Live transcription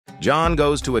John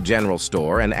goes to a general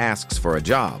store and asks for a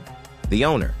job. The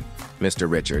owner, Mr.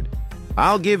 Richard,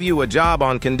 I'll give you a job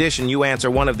on condition you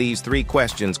answer one of these 3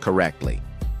 questions correctly.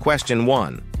 Question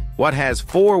 1. What has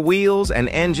 4 wheels, an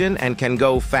engine, and can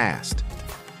go fast?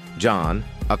 John,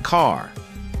 a car.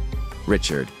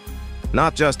 Richard,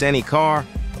 not just any car,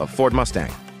 a Ford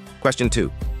Mustang. Question 2.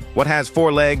 What has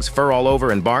 4 legs, fur all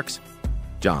over, and barks?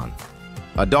 John,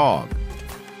 a dog.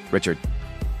 Richard,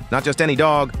 not just any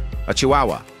dog, a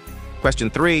Chihuahua.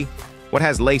 Question 3. What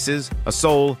has laces, a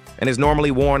sole, and is normally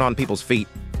worn on people's feet?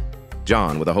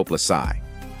 John, with a hopeless sigh.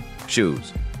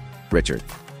 Shoes. Richard,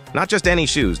 not just any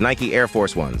shoes, Nike Air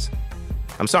Force Ones.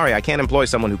 I'm sorry, I can't employ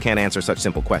someone who can't answer such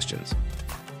simple questions.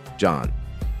 John,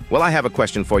 well, I have a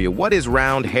question for you. What is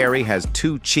round, hairy, has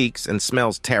 2 cheeks, and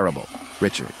smells terrible?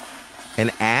 Richard, an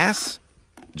ass?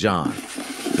 John,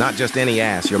 not just any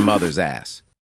ass, your mother's ass.